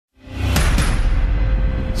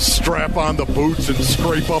strap on the boots and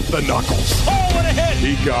scrape up the knuckles. Oh, what a hit!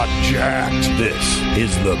 He got jacked. This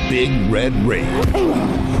is the Big Red Rage,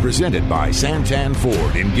 presented by Santan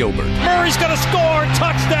Ford in Gilbert. Murray's going to score!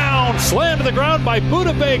 Touchdown! Slammed to the ground by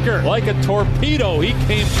Budda Baker. Like a torpedo, he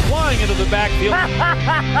came flying into the backfield.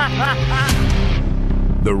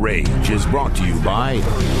 The Rage is brought to you by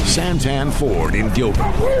Santan Ford in Gilbert.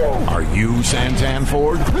 Are you Santan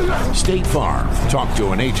Ford? State Farm. Talk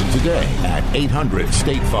to an agent today at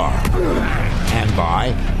 800-STATE-FARM. And by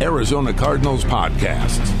Arizona Cardinals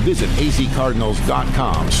Podcasts. Visit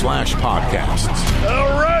azcardinals.com/podcasts.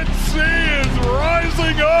 The Red Sea is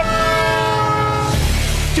rising up.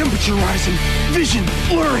 Temperature rising, vision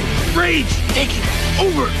blurring, rage taking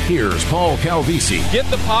over. Here's Paul Calvisi. Get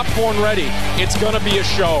the popcorn ready. It's going to be a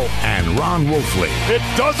show. And Ron Wolfley. It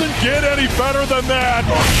doesn't get any better than that.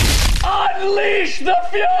 Unleash the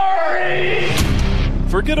fury!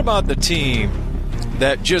 Forget about the team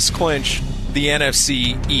that just clinched the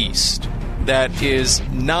NFC East. That is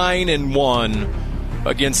 9-1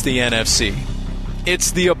 against the NFC.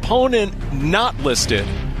 It's the opponent not listed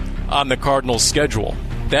on the Cardinals' schedule.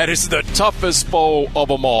 That is the toughest foe of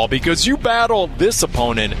them all because you battle this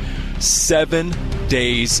opponent 7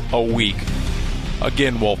 days a week.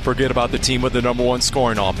 Again, Wolf, forget about the team with the number one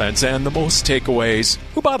scoring offense and the most takeaways,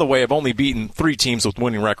 who, by the way, have only beaten 3 teams with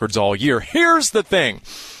winning records all year. Here's the thing.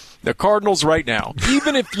 The Cardinals right now,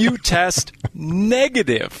 even if you test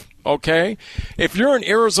negative, okay, if you're an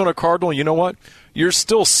Arizona Cardinal, you know what? You're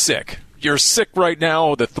still sick. You're sick right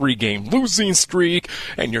now of the 3-game losing streak,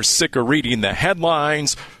 and you're sick of reading the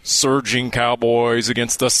headlines, surging Cowboys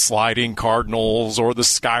against the sliding Cardinals or the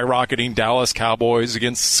skyrocketing Dallas Cowboys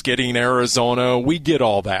against skidding Arizona. We get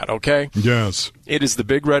all that, okay? Yes. It is the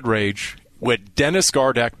Big Red Rage with Dennis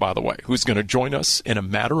Gardeck, by the way, who's going to join us in a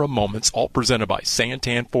matter of moments, all presented by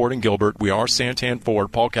Santan Ford and Gilbert. We are Santan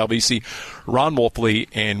Ford, Paul Calvisi, Ron Wolfley,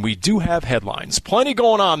 and we do have headlines. Plenty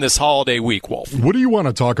going on this holiday week, Wolf. What do you want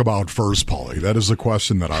to talk about first, Paulie? That is the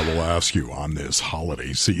question that I will ask you on this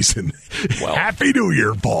holiday season. Well, Happy New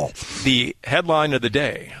Year, Paul. The headline of the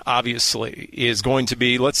day, obviously, is going to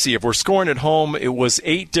be, let's see, if we're scoring at home, it was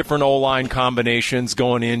 8 different O-line combinations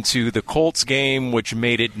going into the Colts game, which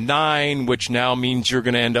made it 9, which now means you're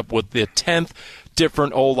going to end up with the 10th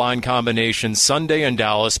different O-line combination Sunday in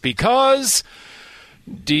Dallas because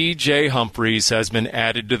DJ Humphries has been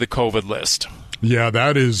added to the COVID list. Yeah,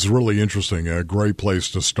 that is really interesting. A great place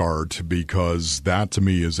to start because that, to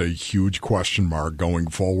me, is a huge question mark going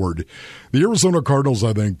forward. The Arizona Cardinals,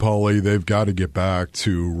 I think, Paulie, they've got to get back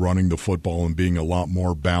to running the football and being a lot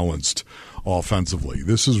more balanced offensively.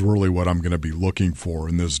 This is really what I'm going to be looking for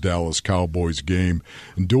in this Dallas Cowboys game,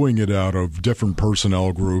 and doing it out of different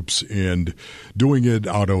personnel groups and doing it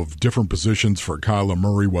out of different positions for Kyler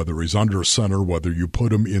Murray, whether he's under center, whether you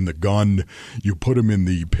put him in the gun, you put him in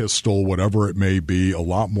the pistol, whatever it may be, a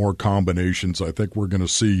lot more combinations. I think we're going to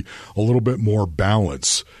see a little bit more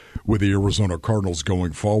balance with the Arizona Cardinals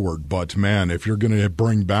going forward. But, man, if you're going to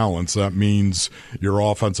bring balance, that means your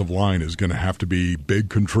offensive line is going to have to be big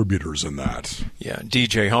contributors in that. Yeah,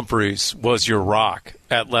 DJ Humphries was your rock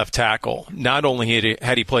at left tackle. Not only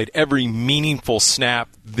had he played every meaningful snap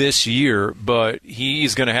this year, but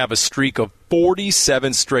he's going to have a streak of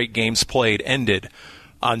 47 straight games played ended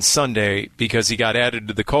on Sunday because he got added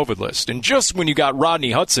to the COVID list. And just when you got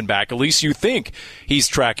Rodney Hudson back, at least you think he's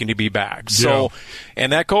tracking to be back. So,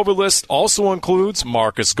 and that COVID list also includes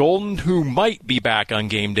Marcus Golden, who might be back on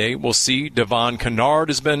game day. We'll see. Devon Kennard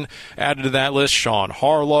has been added to that list. Sean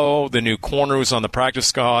Harlow, the new corner who's on the practice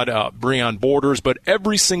squad, Breon Borders. But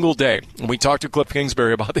every single day, and we talked to Cliff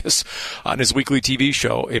Kingsbury about this on his weekly TV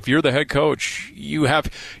show, if you're the head coach,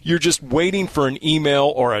 you're just waiting for an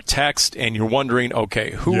email or a text, and you're wondering, okay,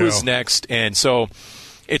 who is next? And so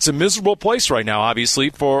it's a miserable place right now, obviously,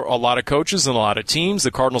 for a lot of coaches and a lot of teams.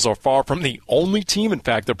 The Cardinals are far from the only team. In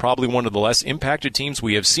fact, they're probably one of the less impacted teams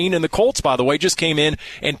we have seen. And the Colts, by the way, just came in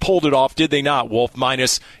and pulled it off, did they not, Wolf?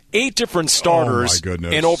 Minus 8 different starters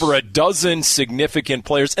and over a dozen significant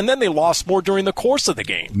players. And then they lost more during the course of the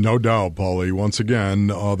game. No doubt, Paulie. Once again,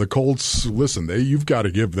 the Colts, listen, you've got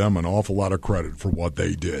to give them an awful lot of credit for what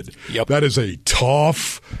they did. Yep. That is a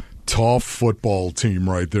tough football team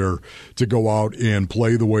right there to go out and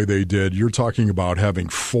play the way they did. You're talking about having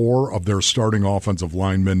 4 of their starting offensive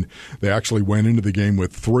linemen. They actually went into the game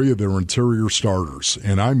with 3 of their interior starters,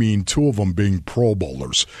 and I mean 2 of them being Pro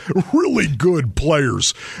Bowlers. Really good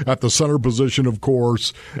players at the center position, of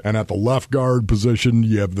course, and at the left guard position.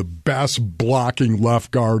 You have the best blocking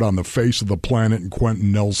left guard on the face of the planet in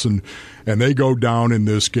Quentin Nelson, and they go down in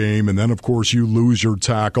this game, and then, of course, you lose your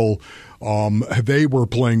tackle They were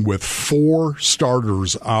playing with 4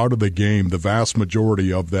 starters out of the game, the vast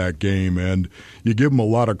majority of that game, and you give them a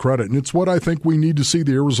lot of credit. And it's what I think we need to see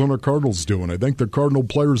the Arizona Cardinals doing. I think the Cardinal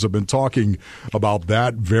players have been talking about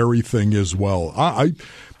that very thing as well.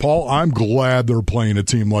 Paul, I'm glad they're playing a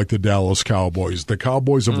team like the Dallas Cowboys. The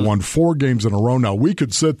Cowboys have won 4 games in a row. Now, we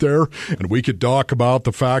could sit there and we could talk about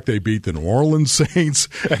the fact they beat the New Orleans Saints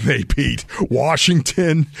and they beat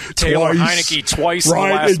Washington Taylor twice. Heineke twice right, in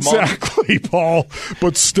the last exactly, month. Paul.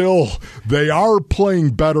 But still, they are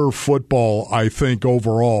playing better football, I think,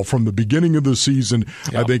 overall. From the beginning of the season,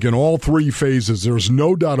 I think in all 3 phases, there's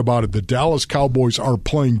no doubt about it, the Dallas Cowboys are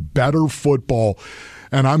playing better football,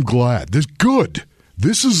 and I'm glad. This good.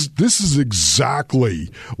 This is exactly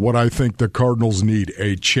what I think the Cardinals need,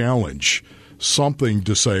 a challenge, something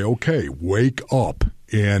to say, okay, wake up,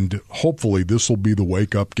 and hopefully this will be the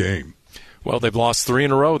wake-up game. Well, they've lost 3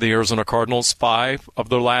 in a row, the Arizona Cardinals, 5 of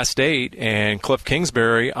their last 8, and Cliff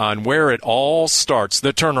Kingsbury on where it all starts,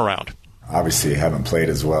 the turnaround. Obviously haven't played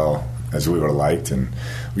as well as we would have liked, and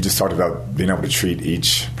we just talked about being able to treat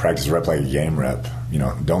each practice rep like a game rep. You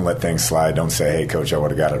know, don't let things slide. Don't say, hey, Coach, I would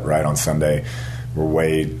have got it right on Sunday. We're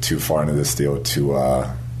way too far into this deal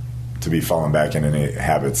to be falling back in any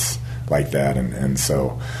habits like that, and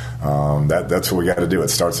so that's what we got to do. It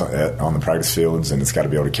starts on the practice fields, and it's got to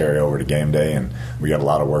be able to carry over to game day, and we got a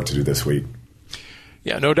lot of work to do this week.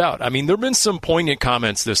 Yeah, no doubt. I mean, there have been some poignant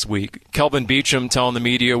comments this week. Kelvin Beachum telling the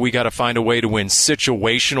media we got to find a way to win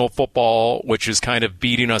situational football, which is kind of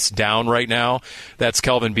beating us down right now. That's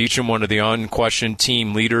Kelvin Beachum, one of the unquestioned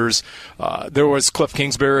team leaders. There was Cliff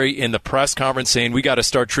Kingsbury in the press conference saying we got to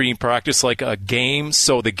start treating practice like a game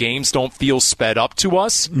so the games don't feel sped up to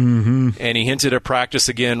us. Mm-hmm. And he hinted at practice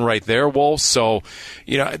again right there, Wolf. So,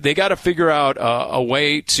 you know, they got to figure out a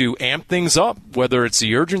way to amp things up, whether it's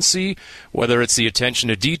the urgency, whether it's the attention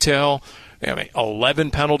to detail. I mean,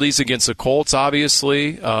 11 penalties against the Colts,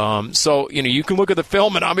 obviously. So, you know, you can look at the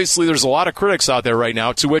film, and obviously there's a lot of critics out there right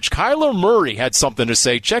now, to which Kyler Murray had something to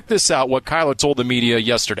say. Check this out, what Kyler told the media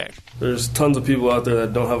yesterday. There's tons of people out there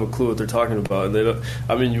that don't have a clue what they're talking about. They don't,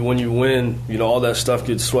 I mean, when you win, you know, all that stuff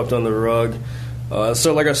gets swept under the rug.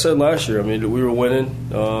 So like I said last year, I mean, we were winning,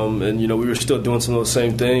 and, you know, we were still doing some of those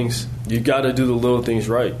same things. You got to do the little things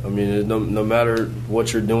right. I mean, no matter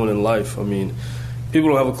what you're doing in life. I mean, people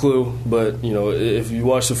don't have a clue, but, you know, if you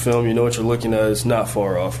watch the film, you know what you're looking at. It's not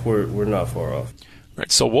far off. We're not far off. Right.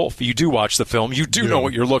 So, Wolf, you do watch the film. You do know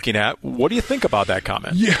what you're looking at. What do you think about that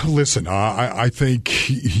comment? Yeah, listen, I think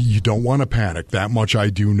you don't want to panic. That much I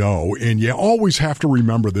do know. And you always have to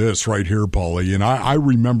remember this right here, Paulie. And I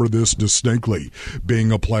remember this distinctly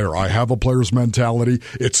being a player. I have a player's mentality.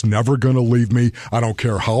 It's never going to leave me. I don't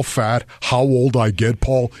care how fat, how old I get,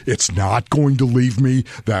 Paul. It's not going to leave me.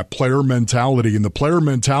 That player mentality. And the player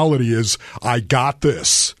mentality is, I got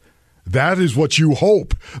this. That is what you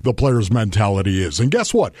hope the player's mentality is. And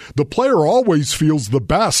guess what? The player always feels the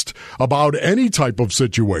best about any type of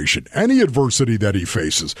situation, any adversity that he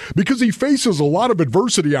faces, because he faces a lot of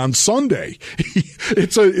adversity on Sunday.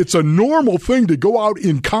 It's a normal thing to go out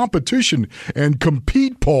in competition and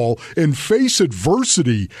compete, Paul, and face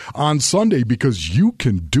adversity on Sunday because you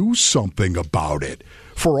can do something about it.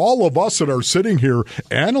 For all of us that are sitting here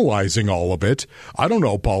analyzing all of it, I don't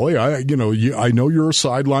know, Paulie. I know you're a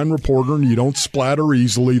sideline reporter and you don't splatter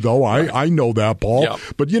easily, though. I know that, Paul. Yep.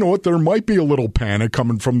 But you know what? There might be a little panic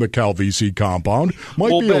coming from the Calvisi compound.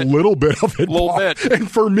 Might be a little bit of it, Paul.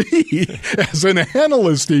 And for me, as an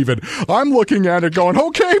analyst, even, I'm looking at it going,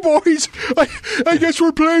 "Okay, boys, I guess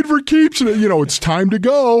we're playing for keeps." You know, it's time to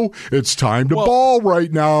go. It's time to ball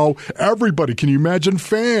right now. Everybody, can you imagine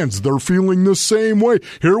fans? They're feeling the same way.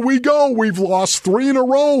 Here we go. We've lost 3 in a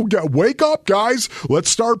row. Wake up, guys. Let's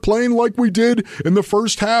start playing like we did in the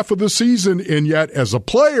first half of the season. And yet, as a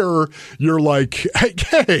player, you're like,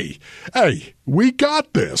 hey, we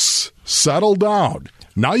got this. Settle down.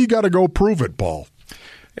 Now you got to go prove it, Paul.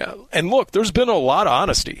 Yeah, and look, there's been a lot of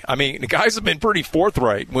honesty. I mean, the guys have been pretty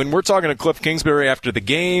forthright. When we're talking to Cliff Kingsbury after the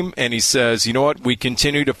game, and he says, you know what, we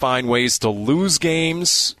continue to find ways to lose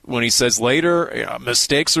games. When he says later,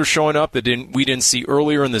 mistakes are showing up that we didn't see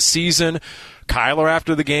earlier in the season. Kyler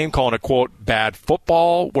after the game calling it, quote, bad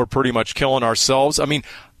football. We're pretty much killing ourselves. I mean,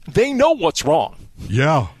 they know what's wrong.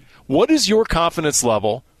 Yeah. What is your confidence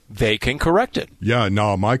level? They can correct it. Yeah,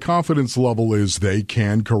 no, my confidence level is they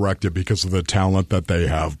can correct it because of the talent that they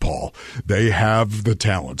have, Paul. They have the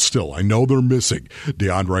talent still. I know they're missing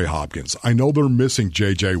DeAndre Hopkins. I know they're missing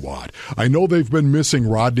J.J. Watt. I know they've been missing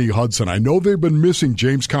Rodney Hudson. I know they've been missing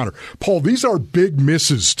James Conner. Paul, these are big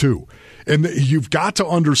misses, too. And you've got to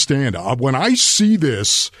understand, when I see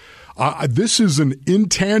this, This is an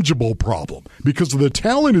intangible problem because the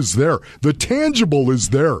talent is there. The tangible is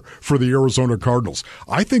there for the Arizona Cardinals.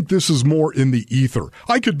 I think this is more in the ether.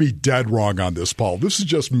 I could be dead wrong on this, Paul. This is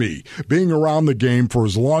just me being around the game for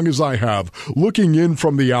as long as I have, looking in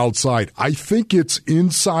from the outside. I think it's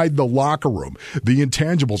inside the locker room, the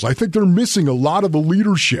intangibles. I think they're missing a lot of the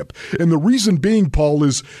leadership. And the reason being, Paul,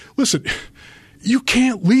 is, listen, you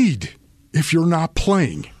can't lead if you're not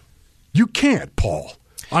playing. You can't, Paul.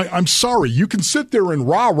 I'm sorry. You can sit there and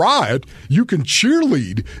rah-rah it. You can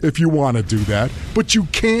cheerlead if you want to do that, but you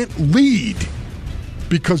can't lead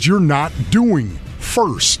because you're not doing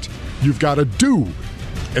first. You've got to do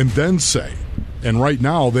and then say. And right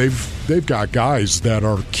now they've got guys that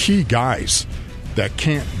are key guys that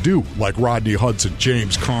can't do, like Rodney Hudson,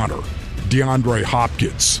 James Conner, DeAndre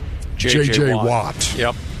Hopkins, J.J. Watt.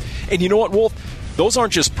 Yep. And you know what, Wolf? Those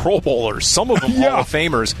aren't just Pro Bowlers. Some of them Hall of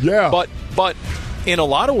Famers. Yeah. But in a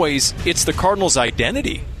lot of ways, it's the Cardinals'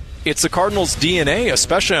 identity. It's the Cardinals' DNA,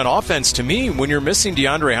 especially on offense. To me, when you're missing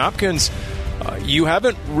DeAndre Hopkins, you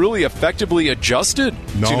haven't really effectively adjusted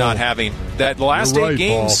to not having that. The last 8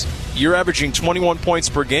 games, Paul, you're averaging 21 points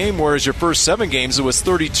per game, whereas your first 7 games, it was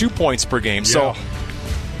 32 points per game. Yeah. So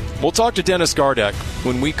we'll talk to Dennis Gardeck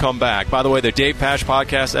when we come back. By the way, the Dave Pasch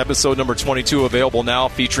Podcast, episode number 22, available now,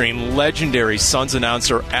 featuring legendary Suns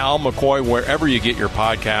announcer Al McCoy, wherever you get your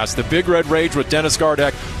podcast. The Big Red Rage with Dennis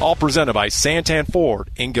Gardeck, all presented by Santan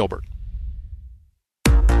Ford in Gilbert.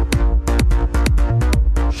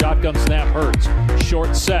 Shotgun snap, Hurts.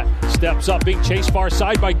 Short set. Steps up, being chased far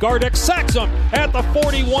side by Gardeck. Sacks him at the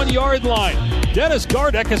 41-yard line. Dennis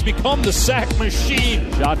Gardeck has become the sack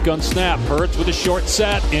machine. Shotgun snap. Hurts with a short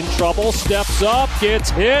set. In trouble. Steps up. Gets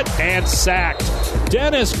hit and sacked.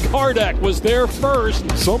 Dennis Gardeck was there first.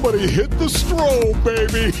 Somebody hit the strobe,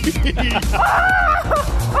 baby.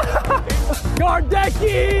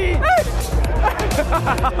 Gardecky!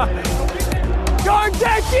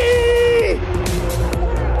 Gardecky!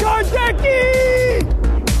 Gardecky!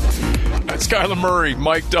 That's Kyler Murray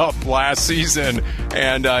mic'd up last season,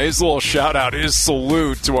 and his little shout-out, his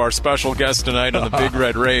salute to our special guest tonight on the Big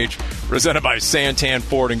Red Rage, presented by Santan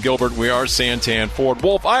Ford and Gilbert. We are Santan Ford.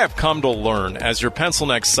 Wolf, I have come to learn, as your pencil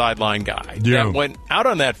neck sideline guy, that when out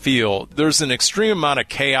on that field, there's an extreme amount of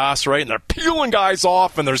chaos, right? And they're peeling guys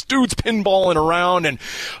off, and there's dudes pinballing around, and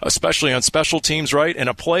especially on special teams, right? And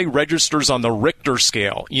a play registers on the Richter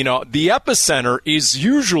scale. You know, the epicenter is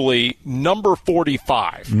usually number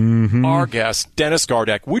 45. Mm-hmm. Our guest, Dennis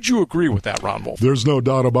Gardeck. Would you agree with that, Ron Wolf? There's no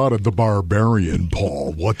doubt about it. The barbarian,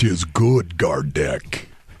 Paul. What is good, Gardeck?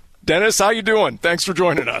 Dennis, how you doing? Thanks for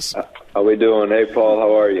joining us. How we doing? Hey, Paul,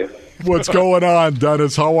 how are you? What's going on,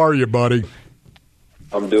 Dennis? How are you, buddy?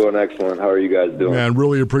 I'm doing excellent. How are you guys doing? Man,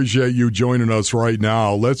 really appreciate you joining us right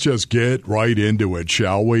now. Let's just get right into it,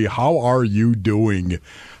 shall we? How are you doing?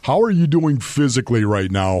 How are you doing physically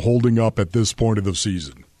right now, holding up at this point of the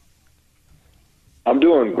season? I'm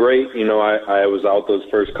doing great. You know, I was out those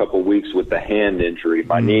first couple weeks with the hand injury.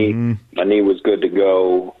 My knee was good to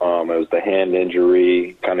go. It was the hand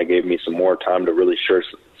injury, kind of gave me some more time to really shore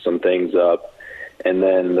some things up. And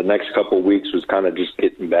then the next couple weeks was kind of just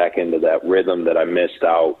getting back into that rhythm that I missed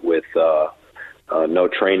out with no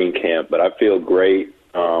training camp. But I feel great,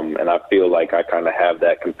 and I feel like I kind of have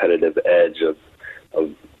that competitive edge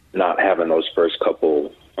of not having those first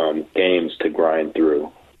couple games to grind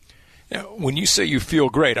through. Now, when you say you feel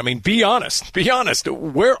great, I mean, be honest. Be honest.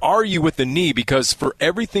 Where are you with the knee? Because for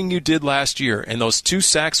everything you did last year and those 2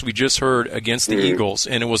 sacks we just heard against the Eagles,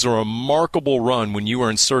 and it was a remarkable run when you were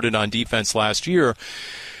inserted on defense last year,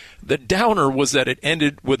 the downer was that it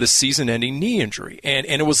ended with a season-ending knee injury. And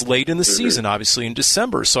it was late in the season, obviously, in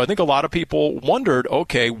December. So I think a lot of people wondered,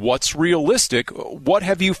 okay, what's realistic? What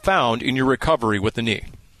have you found in your recovery with the knee?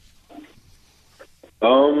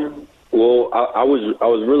 Well, I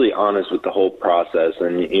was really honest with the whole process,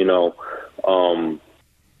 and you know,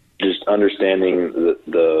 just understanding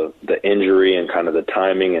the injury and kind of the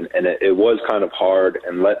timing, and it was kind of hard,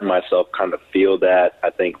 and letting myself kind of feel that, I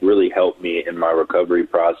think, really helped me in my recovery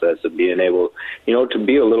process of being able, you know, to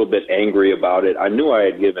be a little bit angry about it. I knew I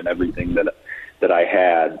had given everything that I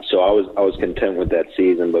had, so I was content with that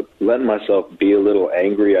season, but letting myself be a little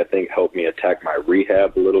angry, I think, helped me attack my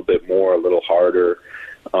rehab a little bit more, a little harder.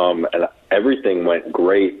 And everything went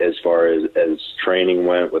great as far as training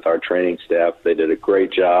went with our training staff. They did a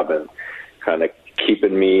great job and kind of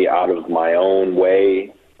keeping me out of my own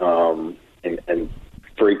way and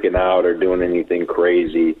freaking out or doing anything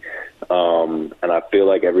crazy. And I feel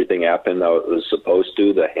like everything happened how it was supposed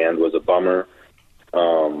to. The hand was a bummer.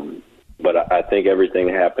 But I think everything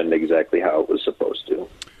happened exactly how it was supposed to.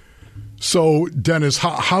 So, Dennis,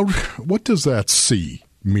 what does that C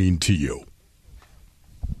mean to you?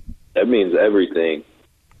 That means everything.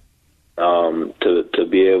 To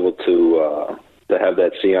be able to have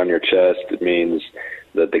that C on your chest, it means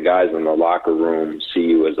that the guys in the locker room see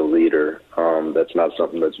you as a leader. That's not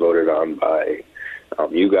something that's voted on by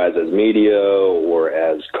you guys as media or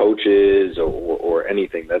as coaches or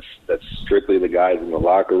anything. That's strictly the guys in the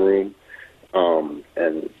locker room,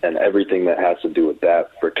 and everything that has to do with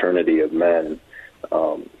that fraternity of men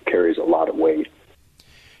carries a lot of weight.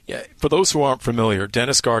 Yeah, for those who aren't familiar,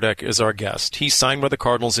 Dennis Gardeck is our guest. He signed with the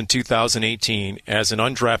Cardinals in 2018 as an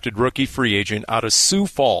undrafted rookie free agent out of Sioux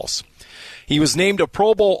Falls. He was named a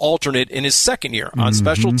Pro Bowl alternate in his second year on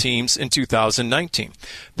special teams in 2019.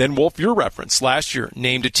 Then Wolf, your reference, last year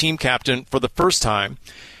named a team captain for the first time.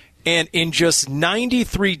 And in just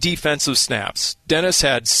 93 defensive snaps, Dennis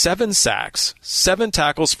had 7 sacks, 7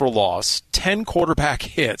 tackles for loss, 10 quarterback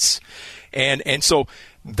hits. And so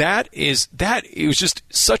it was just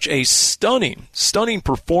such a stunning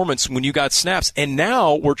performance when you got snaps. And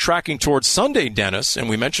now we're tracking towards Sunday, Dennis, and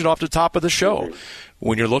we mentioned off the top of the show,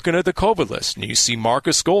 when you're looking at the COVID list and you see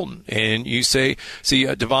Marcus Golden and you see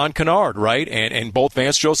Devon Kennard, right? And both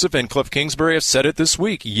Vance Joseph and Cliff Kingsbury have said it this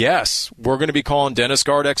week. Yes, we're going to be calling Dennis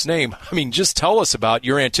Gardeck's name. I mean, just tell us about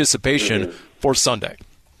your anticipation for Sunday.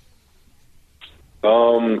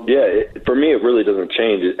 For me, it really doesn't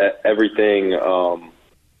change. Everything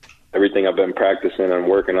I've been practicing and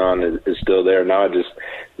working on is still there. Now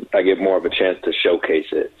I get more of a chance to showcase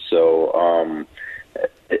it. So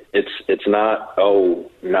it's not,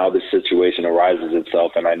 now this situation arises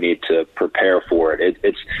itself and I need to prepare for it.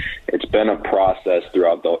 It's been a process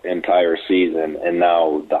throughout the entire season, and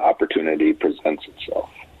now the opportunity presents itself.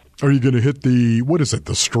 Are you going to hit the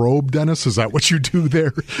strobe, Dennis? Is that what you do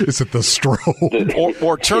there? Is it the strobe?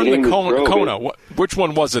 Or turn the Kona? Which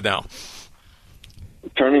one was it now?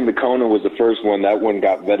 Turning the Kona was the first one. That one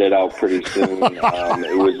got vetted out pretty soon.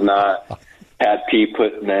 It was not Pat P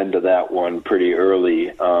put an end to that one pretty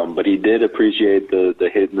early, but he did appreciate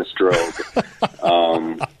the hit and the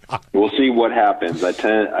strobe. We'll see what happens.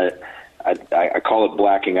 I call it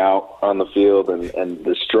blacking out on the field, and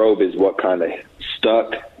the strobe is what kind of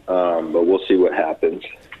stuck. But we'll see what happens.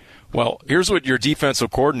 Well, here's what your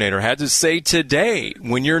defensive coordinator had to say today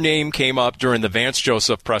when your name came up during the Vance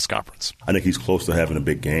Joseph press conference. I think he's close to having a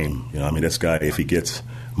big game. This guy, if he gets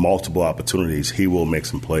multiple opportunities, he will make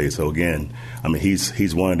some plays. So again,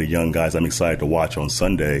 he's one of the young guys I'm excited to watch on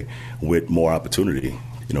Sunday with more opportunity.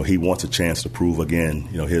 He wants a chance to prove again,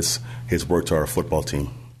 his work to our football team.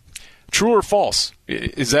 True or false?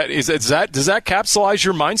 Does that capsulize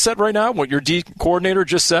your mindset right now? What your D coordinator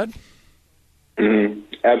just said?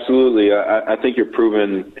 Absolutely. I think you're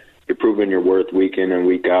proving your worth week in and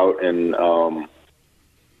week out, and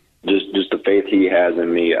just the faith he has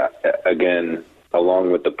in me. Again,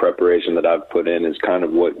 along with the preparation that I've put in, is kind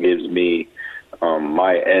of what gives me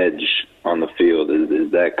my edge on the field.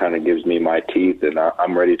 Is that kind of gives me my teeth, and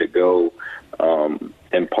I'm ready to go.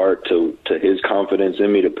 In part to his confidence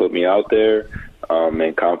in me to put me out there,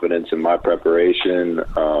 and confidence in my preparation,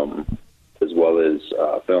 as well as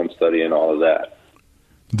film study and all of that.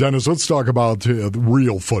 Dennis, let's talk about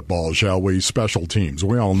real football, shall we? Special teams.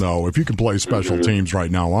 We all know if you can play special teams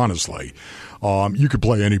right now, honestly, you could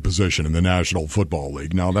play any position in the National Football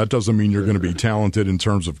League. Now, that doesn't mean you're going to be talented in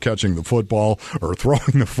terms of catching the football or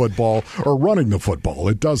throwing the football or running the football.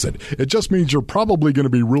 It doesn't. It just means you're probably going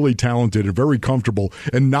to be really talented and very comfortable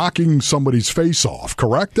in knocking somebody's face off.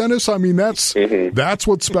 Correct, Dennis? That's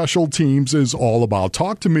what special teams is all about.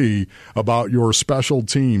 Talk to me about your special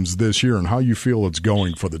teams this year and how you feel it's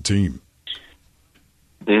going for the team.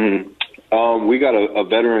 We got a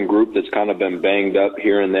veteran group that's kind of been banged up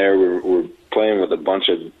here and there. We're playing with a bunch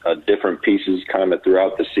of different pieces kind of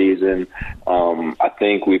throughout the season. I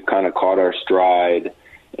think we've kind of caught our stride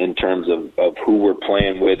in terms of who we're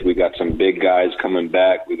playing with. We got some big guys coming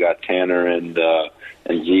back. We got Tanner and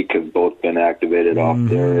Zeke have both been activated off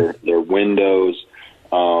their windows.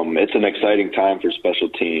 It's an exciting time for special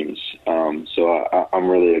teams. So I'm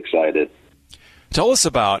really excited. Tell us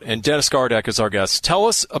about, and Dennis Gardeck is our guest, tell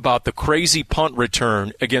us about the crazy punt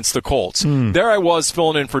return against the Colts. There I was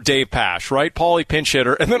filling in for Dave Pasch, right? Paulie pinch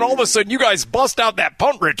hitter. And then all of a sudden you guys bust out that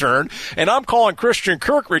punt return, and I'm calling Christian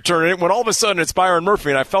Kirk returning it when all of a sudden it's Byron Murphy,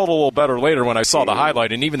 and I felt a little better later when I saw the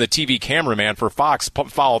highlight, and even the TV cameraman for Fox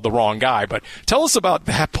followed the wrong guy. But tell us about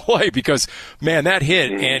that play because, man, that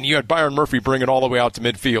hit, and you had Byron Murphy bring it all the way out to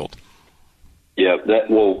midfield. Yeah,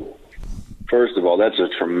 First of all, that's a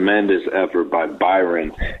tremendous effort by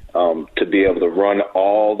Byron to be able to run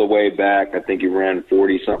all the way back. I think he ran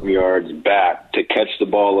 40-something yards back to catch the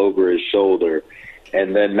ball over his shoulder.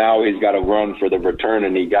 And then now he's got to run for the return,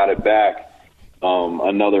 and he got it back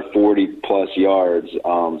another 40-plus yards.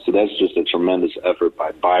 So that's just a tremendous effort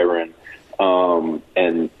by Byron.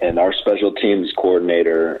 And our special teams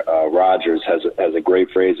coordinator, Rogers, has a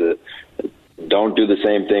great phrase that don't do the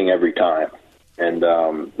same thing every time. And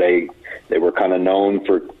they were kind of known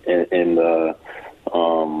for in the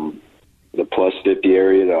plus 50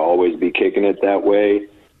 area to always be kicking it that way.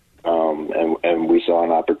 And we saw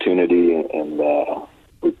an opportunity, and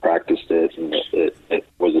we practiced it, and it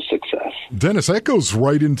was a success. Dennis, that goes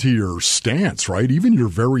right into your stance, right? Even your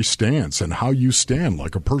very stance and how you stand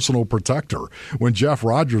like a personal protector. When Jeff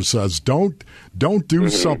Rogers says, don't do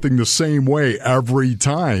something the same way every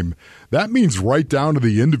time, that means right down to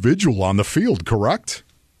the individual on the field, correct?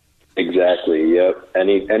 Exactly, yep.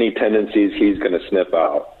 Any tendencies he's going to sniff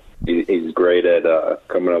out. He's great at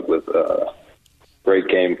coming up with great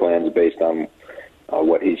game plans based on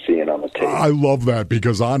what he's seeing on the tape. I love that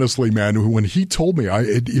because honestly, man, when he told me,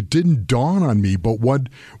 it didn't dawn on me, but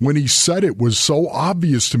when he said it was so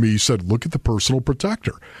obvious to me, he said, look at the personal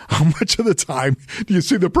protector. How much of the time do you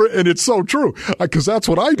see and it's so true because that's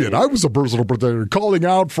what I did. I was a personal protector, calling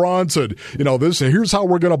out fronts and, here's how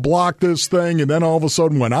we're going to block this thing. And then all of a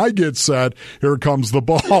sudden when I get set, here comes the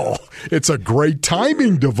ball. It's a great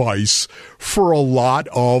timing device for a lot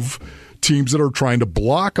of teams that are trying to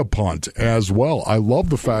block a punt as well. I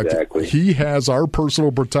love the fact that he has our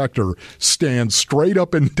personal protector stand straight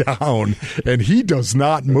up and down, and he does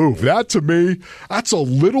not move. That, to me, that's a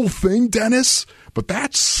little thing, Dennis, but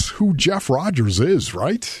that's who Jeff Rogers is,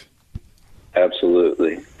 right?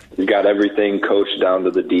 Absolutely. He's got everything coached down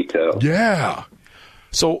to the detail. Yeah.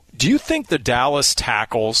 So do you think the Dallas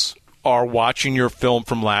tackles are watching your film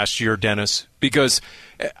from last year, Dennis? Because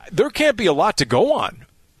there can't be a lot to go on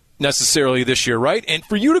necessarily this year, right? And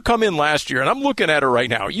for you to come in last year, and I'm looking at it right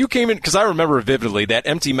now, you came in, because I remember vividly that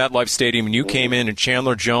empty MetLife Stadium, and you came in and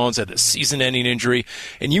Chandler Jones had the season-ending injury,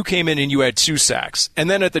 and you came in and you had 2 sacks.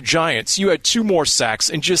 And then at the Giants, you had 2 more sacks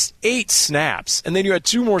and just 8 snaps. And then you had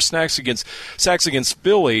 2 more sacks against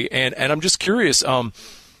Philly. And I'm just curious, do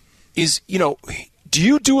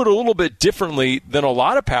you do it a little bit differently than a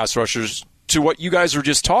lot of pass rushers to what you guys were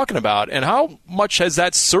just talking about, and how much has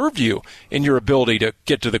that served you in your ability to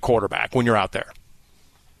get to the quarterback when you're out there?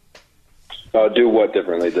 Do what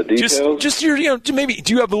differently? The details? Just your, maybe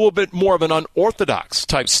do you have a little bit more of an unorthodox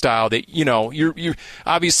type style that, you're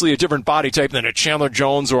obviously a different body type than a Chandler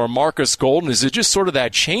Jones or a Marcus Golden. Is it just sort of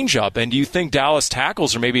that change up? And do you think Dallas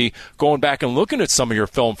tackles are maybe going back and looking at some of your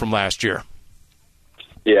film from last year?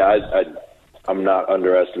 Yeah, I'm not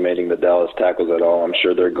underestimating the Dallas tackles at all. I'm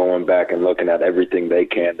sure they're going back and looking at everything they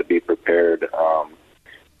can to be prepared.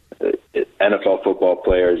 NFL football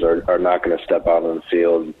players are not going to step out on the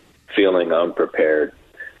field feeling unprepared.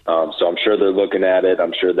 So I'm sure they're looking at it.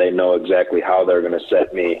 I'm sure they know exactly how they're going to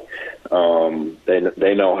set me.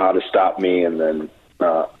 They know how to stop me, and then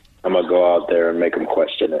I'm going to go out there and make them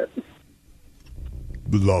question it.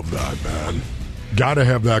 Love that, man. Got to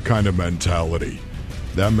have that kind of mentality.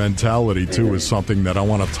 That mentality, too, is something that I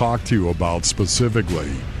want to talk to you about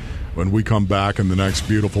specifically when we come back in the next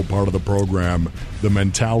beautiful part of the program, the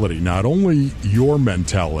mentality. Not only your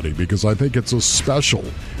mentality, because I think it's a special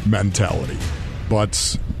mentality,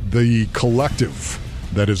 but the collective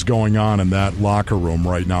that is going on in that locker room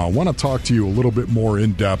right now. I want to talk to you a little bit more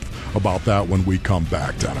in depth about that when we come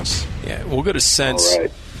back, Dennis. Yeah, we'll get a sense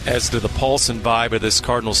as to the pulse and vibe of this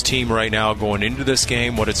Cardinals team right now going into this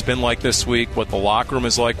game, what it's been like this week, what the locker room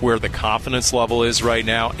is like, where the confidence level is right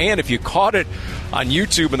now. And if you caught it on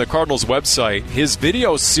YouTube and the Cardinals website, his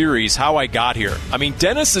video series, How I Got Here. I mean,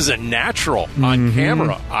 Dennis is a natural on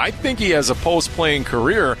camera. I think he has a post-playing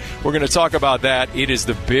career. We're going to talk about that. It is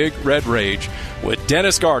the Big Red Rage with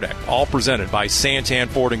Dennis Gardeck, all presented by Santan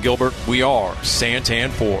Ford and Gilbert. We are Santan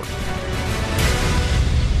Ford.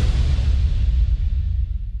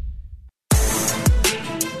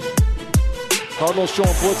 Cardinals showing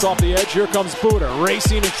blitz off the edge. Here comes Buddha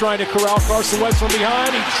racing and trying to corral Carson Wentz from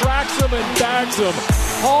behind. He tracks him and bags him.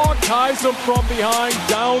 Hog ties him from behind.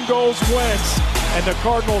 Down goes Wentz. And the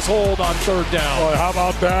Cardinals hold on 3rd down. Boy, how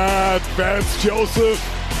about that? Vance Joseph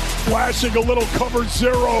flashing a little cover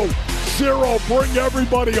 0. Bring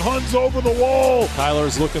everybody. Huns over the wall.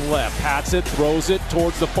 Kyler's looking left. Pats it. Throws it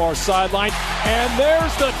towards the far sideline. And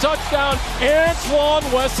there's the touchdown. Antoine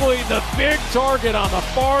Wesley, the big target on the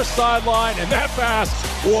far sideline. And that pass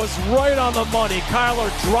was right on the money.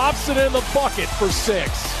 Kyler drops it in the bucket for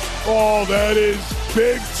 6. Oh, that is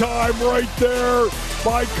Big time right there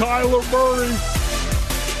by Kyler Murray.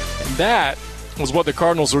 And that was what the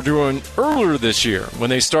Cardinals were doing earlier this year when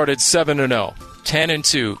they started 7-0.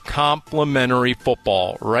 10-2, complementary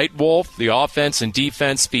football. Right, Wolf? The offense and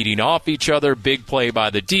defense feeding off each other. Big play by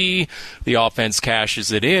the D. The offense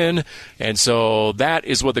cashes it in. And so that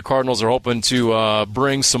is what the Cardinals are hoping to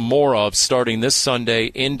bring some more of starting this Sunday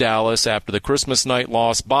in Dallas after the Christmas night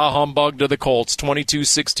loss. Bah humbug to the Colts,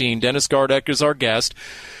 22-16. Dennis Gardeck is our guest.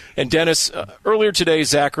 And Dennis, earlier today,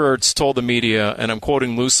 Zach Ertz told the media, and I'm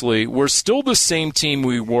quoting loosely, we're still the same team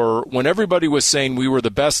we were when everybody was saying we were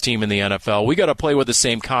the best team in the NFL. We got to play with the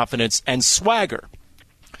same confidence and swagger.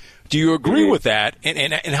 Do you agree with that?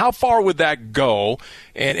 And how far would that go?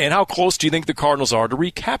 And how close do you think the Cardinals are to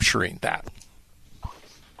recapturing that?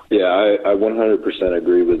 Yeah, I 100%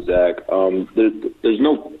 agree with Zach. There's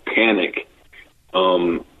no panic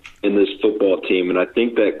in this football team, and I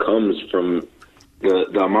think that comes from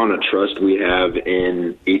the amount of trust we have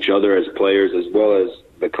in each other as players, as well as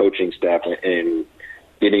the coaching staff, in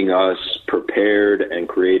getting us prepared and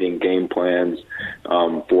creating game plans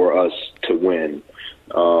for us to win.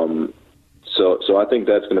 So I think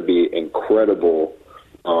that's going to be incredible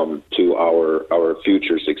to our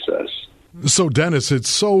future success. So, Dennis, it's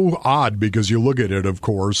so odd because you look at it, of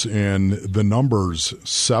course, and the numbers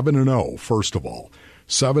 7-0, first of all.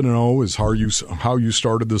 7-0 is how you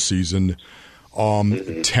started the season.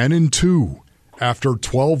 10-2 after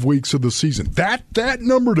 12 weeks of the season. That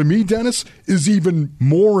number to me, Dennis, is even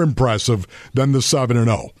more impressive than the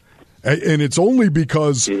 7-0. And it's only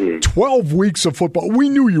because 12 weeks of football, we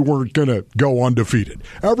knew you weren't going to go undefeated.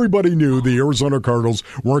 Everybody knew the Arizona Cardinals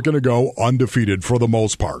weren't going to go undefeated for the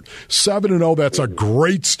most part. 7-0, that's a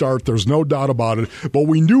great start. There's no doubt about it. But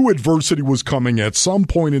we knew adversity was coming at some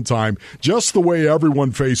point in time, just the way everyone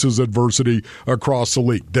faces adversity across the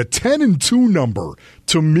league. The 10-2 number,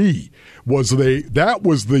 to me, was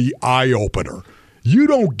the eye-opener. You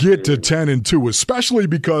don't get to 10-2, especially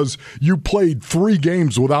because you played 3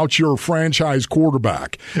 games without your franchise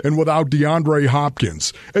quarterback and without DeAndre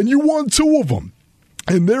Hopkins, and you won 2 of them.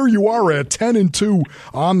 And there you are at 10-2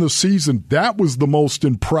 on the season. That was the most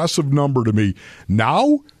impressive number to me.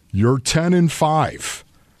 Now you're 10-5.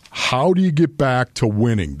 How do you get back to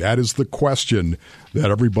winning? That is the question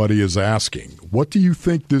that everybody is asking. What do you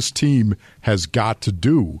think this team has got to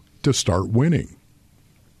do to start winning?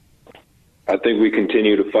 I think we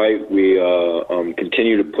continue to fight. We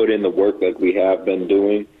continue to put in the work that we have been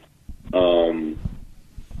doing. And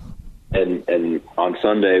on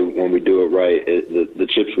Sunday, when we do it right, the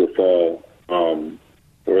chips will fall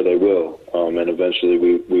where they will. And eventually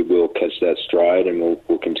we will catch that stride, and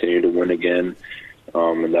we'll continue to win again.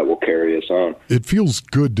 And that will carry us on. It feels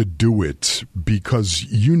good to do it because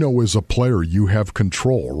as a player you have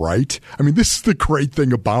control, right? I mean, this is the great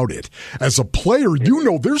thing about it. As a player,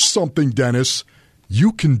 there's something, Dennis,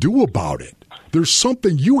 you can do about it. There's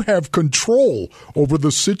something you have control over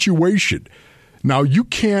the situation. Now, you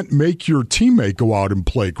can't make your teammate go out and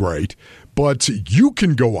play great, but you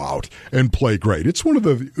can go out and play great. It's one of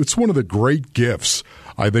the great gifts,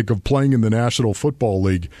 I think, of playing in the National Football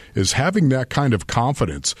League is having that kind of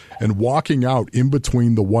confidence and walking out in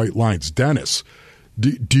between the white lines. Dennis,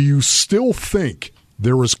 do you still think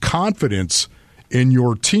there is confidence in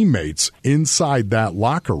your teammates inside that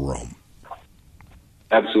locker room?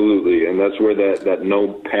 Absolutely, and that's where that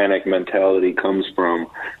no panic mentality comes from.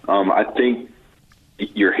 I think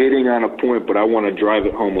you're hitting on a point, but I want to drive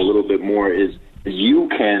it home a little bit more, is you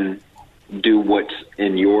can do what's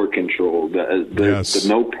in your control. The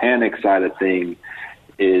no panic side of things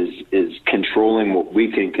is controlling what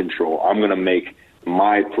we can control. I'm going to make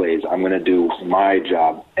my plays. I'm going to do my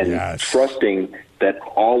job, and trusting that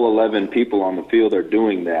all 11 people on the field are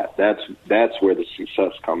doing that. That's where the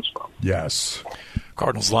success comes from. Yes.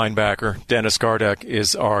 Cardinals linebacker Dennis Gardeck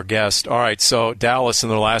is our guest. All right, so Dallas in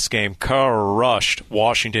their last game crushed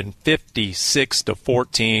Washington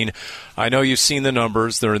 56-14. I know you've seen the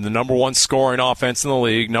numbers. They're the number 1 scoring offense in the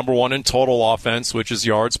league, number 1 in total offense, which is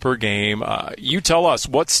yards per game. You tell us,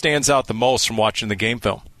 what stands out the most from watching the game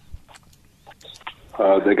film?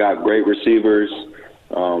 They got great receivers,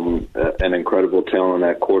 an incredible talent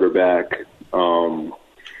at quarterback.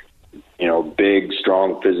 Big,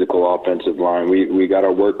 strong, physical offensive line. We got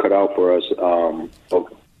our work cut out for us.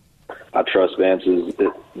 I trust Vance's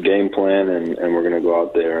game plan, and we're going to go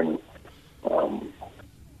out there and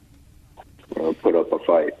put up a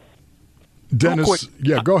fight. Dennis,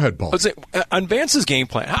 go ahead, Paul. On Vance's game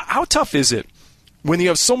plan, how tough is it when you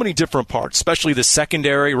have so many different parts, especially the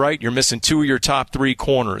secondary, right? You're missing 2 of your top 3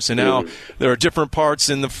 corners, and now there are different parts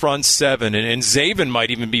in the front 7, and Zaven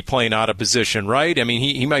might even be playing out of position, right? I mean,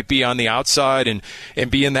 he might be on the outside and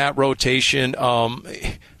be in that rotation.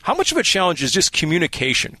 How much of a challenge is just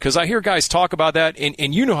communication? Because I hear guys talk about that,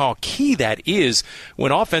 and you know how key that is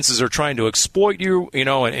when offenses are trying to exploit you,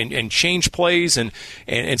 and change plays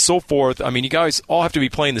and so forth. I mean, you guys all have to be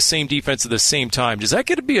playing the same defense at the same time. Does that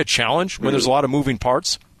get to be a challenge when there's a lot of moving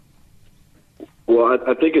parts? Well,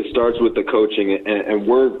 I think it starts with the coaching, and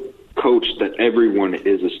we're coached that everyone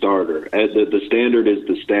is a starter. The standard is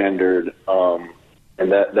the standard,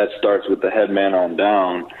 and that starts with the head man on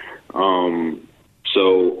down.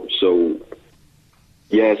 So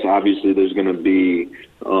yes, obviously there's going to be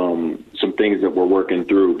some things that we're working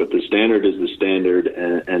through, but the standard is the standard,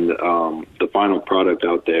 and the final product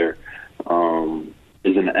out there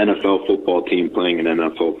is an NFL football team playing an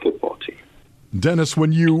NFL football team. Dennis,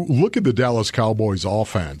 when you look at the Dallas Cowboys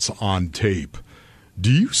offense on tape, do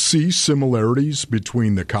you see similarities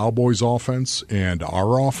between the Cowboys offense and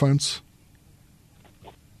our offense?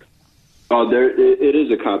 It is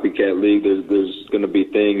a copycat league. There's going to be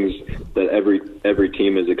things that every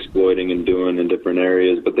team is exploiting and doing in different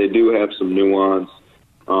areas, but they do have some nuance,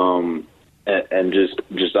 and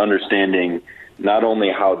just understanding not only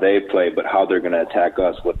how they play, but how they're going to attack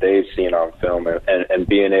us, what they've seen on film, and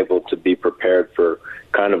being able to be prepared for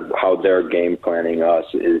kind of how they're game planning us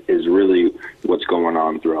is really what's going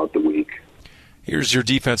on throughout the week. Here's your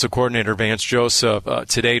defensive coordinator, Vance Joseph,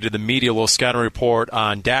 today to the media, a little scouting report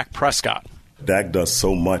on Dak Prescott. Dak does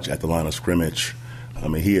so much at the line of scrimmage. I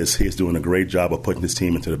mean, he is doing a great job of putting his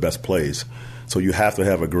team into the best plays. So you have to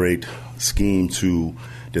have a great scheme to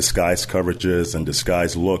disguise coverages and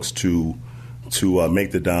disguise looks to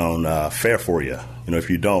make the down fair for you. If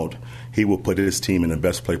you don't, he will put his team in the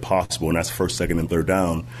best play possible, and that's first, second, and third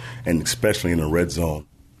down, and especially in the red zone.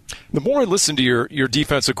 The more I listen to your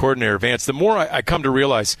defensive coordinator, Vance, the more I come to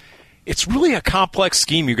realize it's really a complex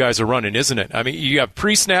scheme you guys are running, isn't it? I mean, you have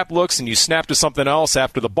pre-snap looks and you snap to something else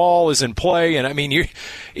after the ball is in play. And, I mean,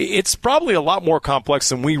 it's probably a lot more complex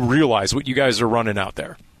than we realize what you guys are running out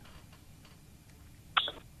there.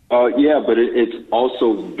 Yeah, but it's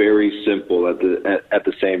also very simple at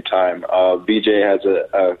the same time. BJ has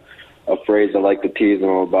a phrase I like to tease him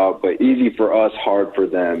about, but easy for us, hard for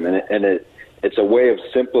them. And it's a way of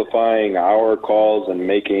simplifying our calls and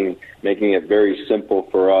making it very simple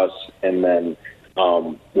for us. And then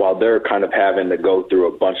while they're kind of having to go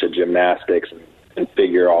through a bunch of gymnastics and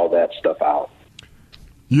figure all that stuff out.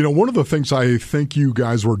 One of the things I think you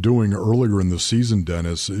guys were doing earlier in the season,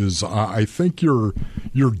 Dennis, is I think your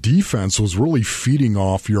defense was really feeding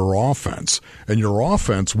off your offense, and your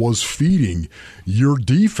offense was feeding your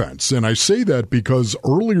defense. And I say that because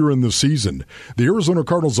earlier in the season, the Arizona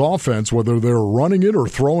Cardinals offense, whether they were running it or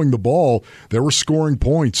throwing the ball, they were scoring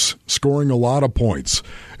points, scoring a lot of points,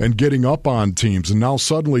 and getting up on teams. And now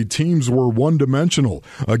suddenly teams were one-dimensional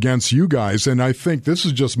against you guys. And I think this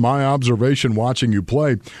is just my observation watching you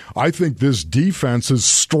play. I think this defense's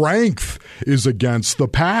strength is against the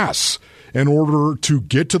pass. In order to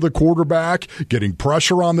get to the quarterback, getting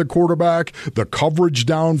pressure on the quarterback, the coverage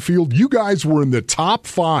downfield. You guys were in the top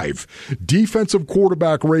 5 defensive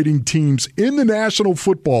quarterback rating teams in the National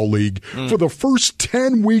Football League for the first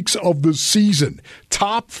 10 weeks of the season.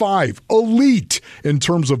 Top 5, elite in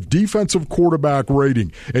terms of defensive quarterback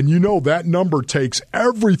rating. And that number takes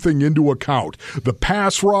everything into account. The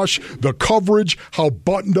pass rush, the coverage, how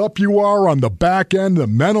buttoned up you are on the back end, the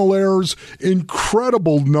mental errors.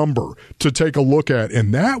 Incredible number to take a look at,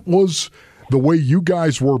 and that was the way you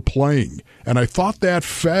guys were playing, and I thought that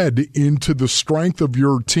fed into the strength of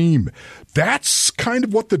your team. That's kind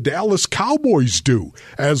of what the Dallas Cowboys do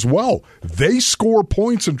as well. They score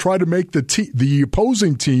points and try to make the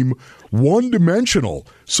opposing team one-dimensional,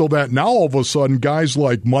 so that now all of a sudden guys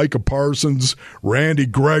like Micah Parsons, Randy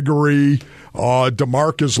Gregory,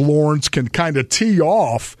 DeMarcus Lawrence can kind of tee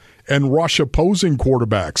off and rush opposing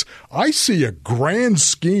quarterbacks. I see a grand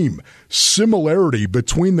scheme similarity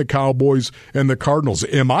between the Cowboys and the Cardinals.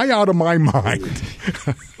 Am I out of my mind?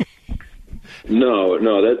 No,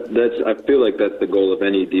 that's. I feel like that's the goal of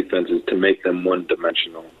any defense, is to make them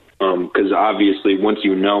one-dimensional. Because obviously, once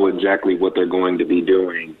you know exactly what they're going to be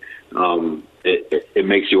doing, it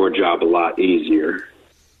makes your job a lot easier.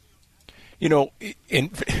 And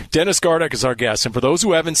Dennis Gardeck is our guest, and for those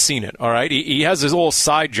who haven't seen it, all right, he has his little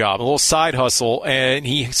side job, a little side hustle, and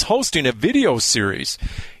he's hosting a video series.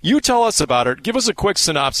 You tell us about it. Give us a quick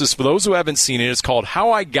synopsis for those who haven't seen it. It's called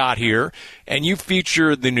How I Got Here, and you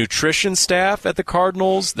feature the nutrition staff at the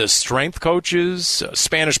Cardinals, the strength coaches,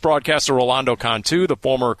 Spanish broadcaster Rolando Cantu, the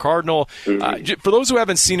former Cardinal. For those who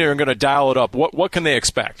haven't seen it and are going to dial it up, what can they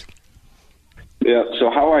expect? Yeah, so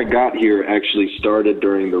How I Got Here actually started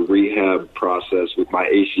during the rehab process with my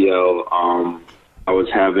ACL. I was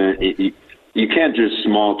having you can't just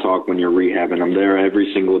small talk when you're rehabbing. I'm there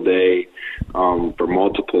every single day for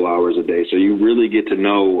multiple hours a day. So you really get to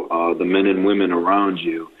know the men and women around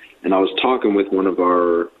you. And I was talking with one of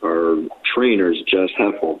our trainers, Jess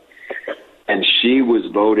Heffel, and she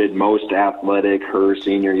was voted most athletic her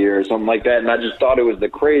senior year or something like that. And I just thought it was the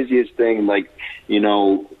craziest thing, like, you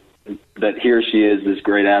know, that here she is, this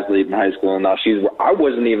great athlete in high school, and now I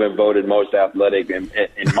wasn't even voted most athletic in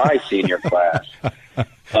my senior class.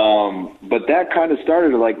 But that kind of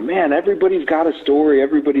started like, man, everybody's got a story.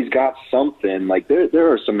 Everybody's got something. Like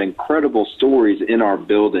there are some incredible stories in our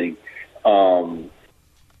building. And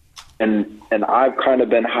I've kind of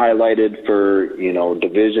been highlighted for, you know,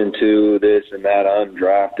 Division II, this and that,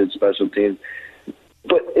 undrafted special teams.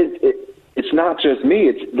 But it's not just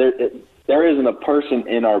me. There isn't a person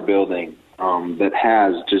in our building that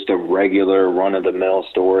has just a regular run-of-the-mill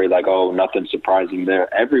story like, oh, nothing surprising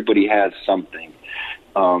there. Everybody has something.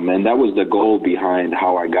 And that was the goal behind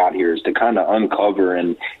How I Got Here, is to kind of uncover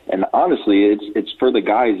and honestly, it's for the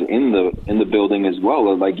guys in the building as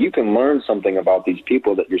well. Like, you can learn something about these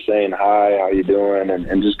people that you're saying hi, how you doing,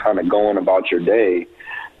 and just kind of going about your day.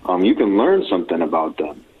 You can learn something about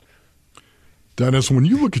them. Dennis, when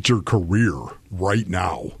you look at your career right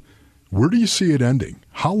now, where do you see it ending?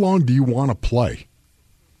 How long do you want to play?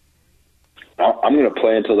 I'm going to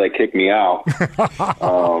play until they kick me out.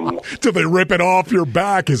 Till they rip it off your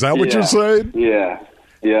back? Is that what you're saying? Yeah.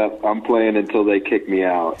 I'm playing until they kick me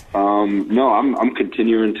out. No, I'm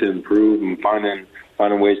continuing to improve and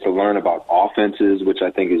finding ways to learn about offenses, which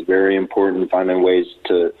I think is very important. Finding ways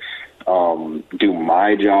to do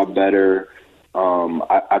my job better.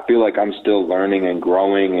 I feel like I'm still learning and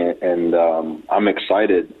growing, and I'm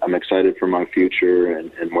excited. I'm excited for my future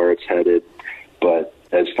and where it's headed. But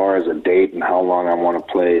as far as a date and how long I want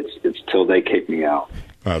to play, it's till they kick me out.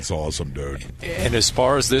 That's awesome, dude. And as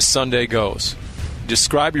far as this Sunday goes,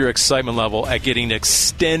 describe your excitement level at getting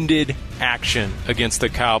extended action against the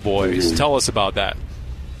Cowboys. Mm-hmm. Tell us about that.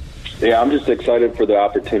 Yeah, I'm just excited for the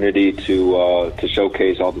opportunity to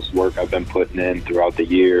showcase all this work I've been putting in throughout the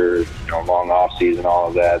year, you know, long off season, all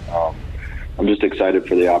of that. I'm just excited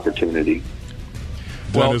for the opportunity.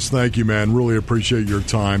 Dennis, thank you, man. Really appreciate your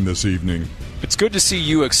time this evening. It's good to see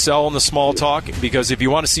you excel in the small talk, because if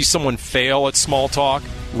you want to see someone fail at small talk,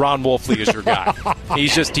 Ron Wolfley is your guy.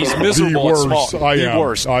 He's miserable at small talk. I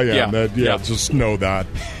am. Yeah. Just know that.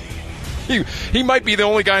 He might be the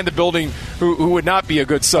only guy in the building who would not be a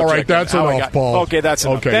good subject. All right, that's enough, Paul. Okay, that's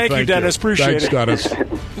enough. Okay, thank you, Dennis. Appreciate it. Thanks,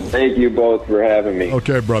 Dennis. Thank you both for having me.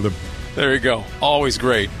 Okay, brother. There you go. Always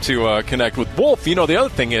great to connect with Wolf. You know, the other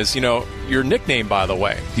thing is, you know, your nickname, by the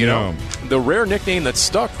way. You know, the rare nickname that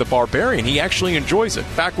stuck, the Barbarian, he actually enjoys it.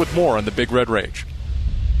 Back with more on the Big Red Rage.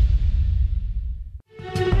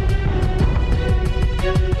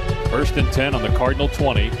 First and 10 on the Cardinal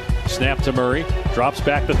 20. Snap to Murray. Drops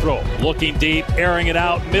back to throw. Looking deep, airing it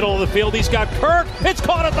out. Middle of the field. He's got Kirk. It's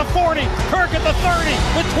caught at the 40. Kirk at the 30,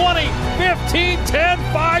 the 20, 15, 10,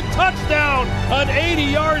 5. Touchdown. An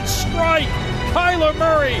 80-yard strike. Kyler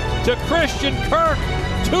Murray to Christian Kirk.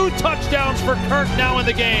 2 touchdowns for Kirk now in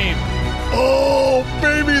the game. Oh,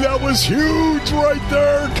 baby, that was huge right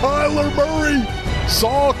there. Kyler Murray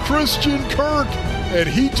saw Christian Kirk, and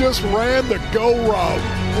he just ran the go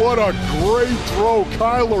route. What a great throw.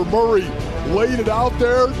 Kyler Murray laid it out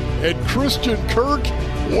there, and Christian Kirk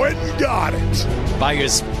went and got it. By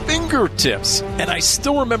his fingertips. And I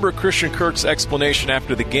still remember Christian Kirk's explanation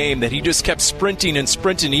after the game that he just kept sprinting and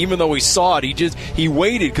sprinting. Even though he saw it, he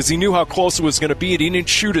waited because he knew how close it was going to be. And he didn't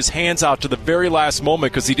shoot his hands out to the very last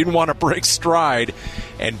moment because he didn't want to break stride.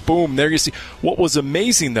 And boom, there you see. What was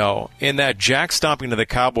amazing, though, in that jack stomping of the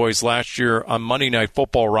Cowboys last year on Monday Night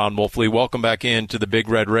Football, Ron Wolfley, welcome back into the Big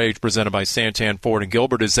Red Rage presented by Santan Ford and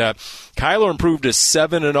Gilbert, is that Kyler improved to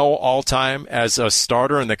 7-0 all-time as a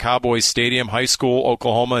starter in the Cowboys Stadium, high school,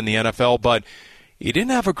 Oklahoma, in the NFL. But he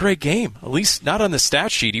didn't have a great game, at least not on the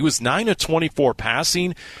stat sheet. He was 9 of 24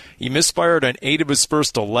 passing. He misfired on 8 of his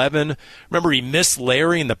first 11. Remember, he missed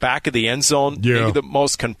Larry in the back of the end zone. Yeah. Maybe the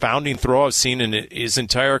most confounding throw I've seen in his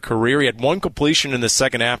entire career. He had one completion in the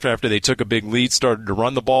second half after they took a big lead, started to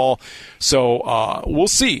run the ball. So we'll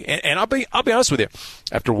see. And I'll be honest with you.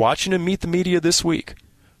 After watching him meet the media this week,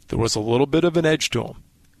 there was a little bit of an edge to him.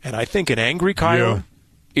 And I think an angry Kyler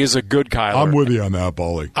is a good Kyler. I'm with you on that,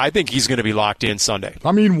 Paulie. I think he's going to be locked in Sunday.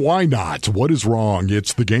 I mean, why not? What is wrong?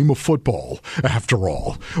 It's the game of football, after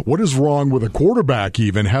all. What is wrong with a quarterback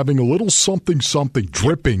even having a little something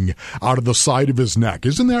dripping out of the side of his neck?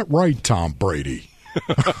 Isn't that right, Tom Brady?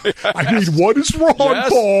 I mean, what is wrong,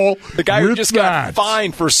 Paul? The guy who just got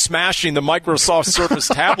fined for smashing the Microsoft Surface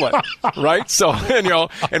tablet, right? So,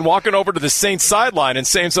 and walking over to the Saints sideline and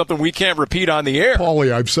saying something we can't repeat on the air.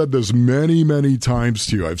 Paulie, I've said this many, many times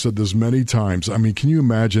to you. I mean, can you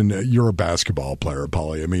imagine you're a basketball player,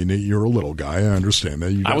 Paulie? I mean, you're a little guy. I understand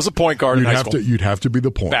that. I was a point guard in high school. You'd have to be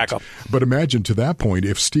the point. Backup. But imagine to that point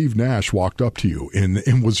if Steve Nash walked up to you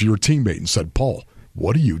and was your teammate and said, Paul,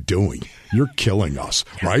 what are you doing? You're killing us,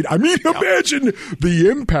 right? I mean, imagine the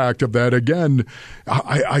impact of that. Again,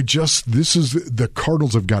 the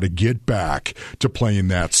Cardinals have got to get back to playing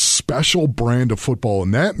that special brand of football,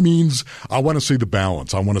 and that means I want to see the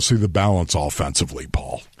balance. I want to see the balance offensively,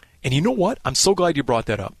 Paul. And you know what? I'm so glad you brought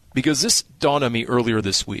that up, because this dawned on me earlier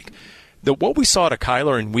this week, that what we saw to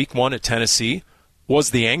Kyler in Week 1 at Tennessee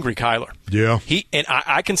was the angry Kyler. Yeah.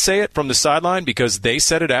 I can say it from the sideline because they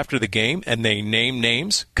said it after the game and they named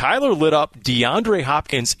names. Kyler lit up DeAndre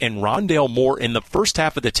Hopkins and Rondale Moore in the first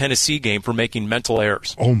half of the Tennessee game for making mental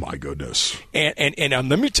errors. Oh, my goodness. And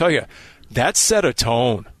let me tell you, that set a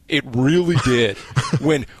tone. It really did.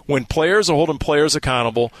 When players are holding players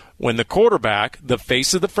accountable, when the quarterback, the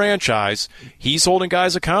face of the franchise, he's holding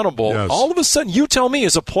guys accountable, all of a sudden, you tell me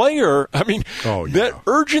as a player, I mean, that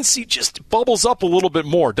urgency just bubbles up a little bit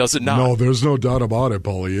more, does it not? No, there's no doubt about it,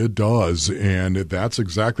 Paulie. It does, and that's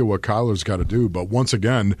exactly what Kyler's got to do. But once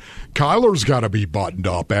again, Kyler's got to be buttoned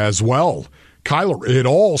up as well. Kyler, it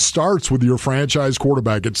all starts with your franchise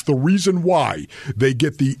quarterback. It's the reason why they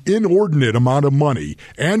get the inordinate amount of money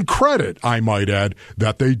and credit, I might add,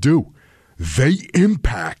 that they do. They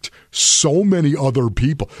impact so many other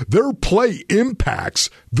people. Their play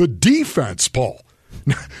impacts the defense, Paul.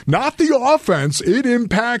 Not the offense. It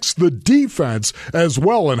impacts the defense as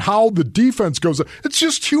well, and how the defense goes. It's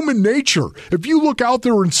just human nature. If you look out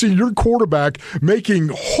there and see your quarterback making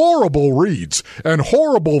horrible reads and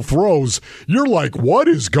horrible throws, you're like, what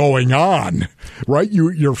is going on? Right?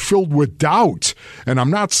 You're filled with doubt. And I'm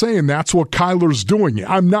not saying that's what Kyler's doing.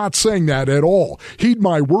 I'm not saying that at all. Heed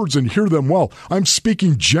my words and hear them well. I'm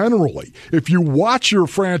speaking generally. If you watch your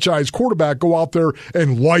franchise quarterback go out there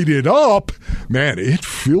and light it up, man, it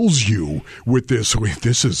fills you with this.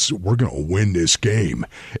 We're going to win this game.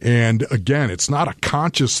 And again, it's not a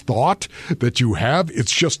conscious thought that you have.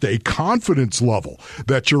 It's just a confidence level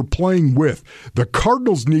that you're playing with. The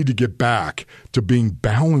Cardinals need to get back to being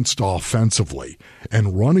balanced offensively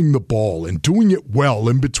and running the ball and doing it well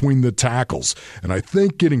in between the tackles. And I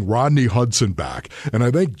think getting Rodney Hudson back, and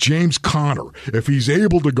I think James Conner, if he's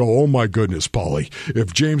able to go, oh my goodness, Paulie,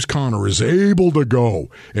 if James Conner is able to go,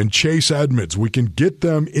 and Chase Edmonds, we can get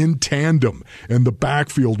them in tandem in the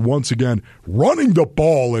backfield once again, running the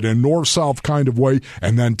ball in a north-south kind of way,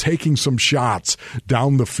 and then taking some shots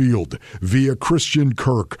down the field via Christian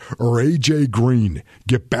Kirk or A.J. Green.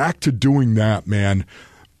 Get back to doing that, man.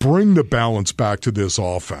 Bring the balance back to this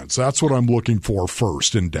offense. That's what I'm looking for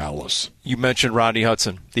first in Dallas. You mentioned Rodney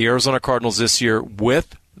Hudson. The Arizona Cardinals this year,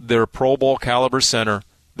 with their Pro Bowl caliber center,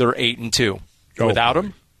 they're 8-2. Without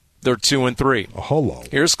him, they're 2-3. Hello.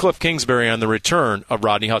 Here's Cliff Kingsbury on the return of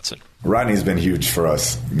Rodney Hudson. Rodney's been huge for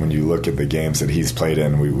us. When you look at the games that he's played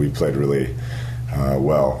in, we played really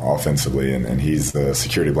well offensively, and he's the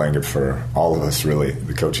security blanket for all of us, really,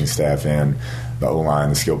 the coaching staff and the O-line,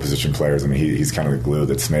 the skill position players. I mean, he's kind of the glue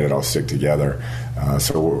that's made it all stick together.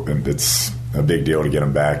 So it's a big deal to get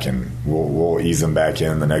him back, and we'll ease him back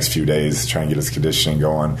in the next few days, try and get his conditioning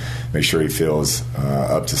going, make sure he feels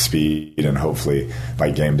up to speed, and hopefully by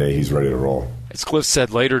game day he's ready to roll. As Cliff said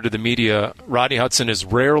later to the media, Rodney Hudson is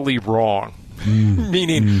rarely wrong.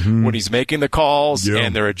 meaning when he's making the calls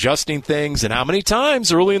and they're adjusting things. And how many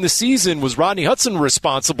times early in the season was Rodney Hudson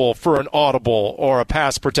responsible for an audible or a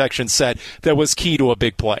pass protection set that was key to a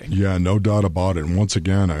big play? Yeah, no doubt about it. And once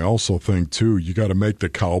again, I also think, too, you got to make the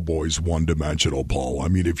Cowboys one-dimensional, Paul. I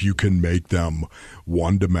mean, if you can make them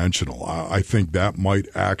one-dimensional, I think that might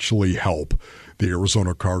actually help the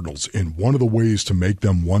Arizona Cardinals. And one of the ways to make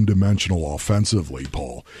them one-dimensional offensively,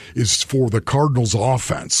 Paul, is for the Cardinals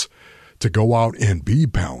offense to go out and be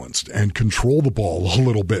balanced and control the ball a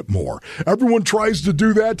little bit more. Everyone tries to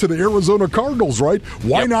do that to the Arizona Cardinals, right?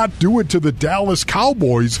 Why not do it to the Dallas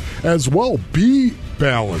Cowboys as well? Be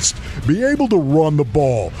balanced. Be able to run the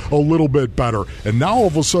ball a little bit better. And now all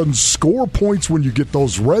of a sudden score points when you get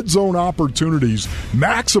those red zone opportunities.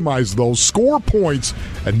 Maximize those, score points,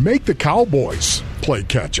 and make the Cowboys play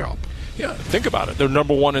catch up. Yeah, think about it. They're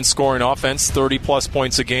number one in scoring offense, 30-plus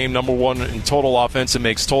points a game, number one in total offense. It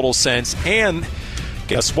makes total sense. And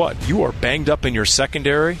guess what? You are banged up in your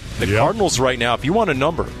secondary. The Cardinals right now, if you want a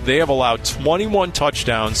number, they have allowed 21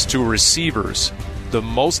 touchdowns to receivers, the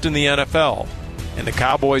most in the NFL. And the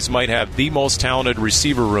Cowboys might have the most talented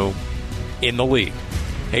receiver room in the league.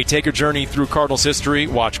 Hey, take a journey through Cardinals history.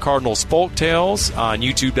 Watch Cardinals Folktales on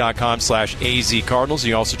youtube.com/AZ Cardinals.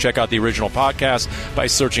 You can also check out the original podcast by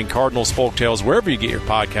searching Cardinals Folktales wherever you get your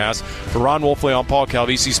podcasts. For Ron Wolfley, I'm Paul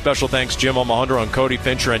Calvisi. Special thanks Jim Omohundro and Cody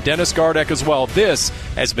Fincher and Dennis Gardeck as well. This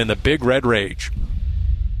has been the Big Red Rage.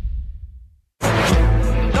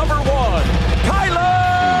 Number 1,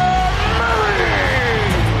 Kyler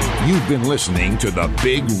Murray. You've been listening to the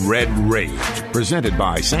Big Red Rage, presented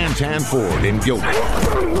by Santan Ford in Gilbert.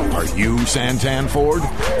 Are you Santan Ford?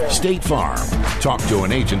 State Farm. Talk to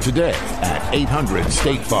an agent today at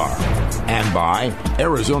 800-STATE-FARM. And by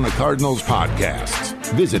Arizona Cardinals Podcasts.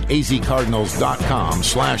 Visit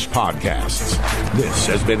azcardinals.com/podcasts. This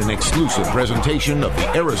has been an exclusive presentation of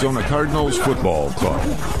the Arizona Cardinals Football Club.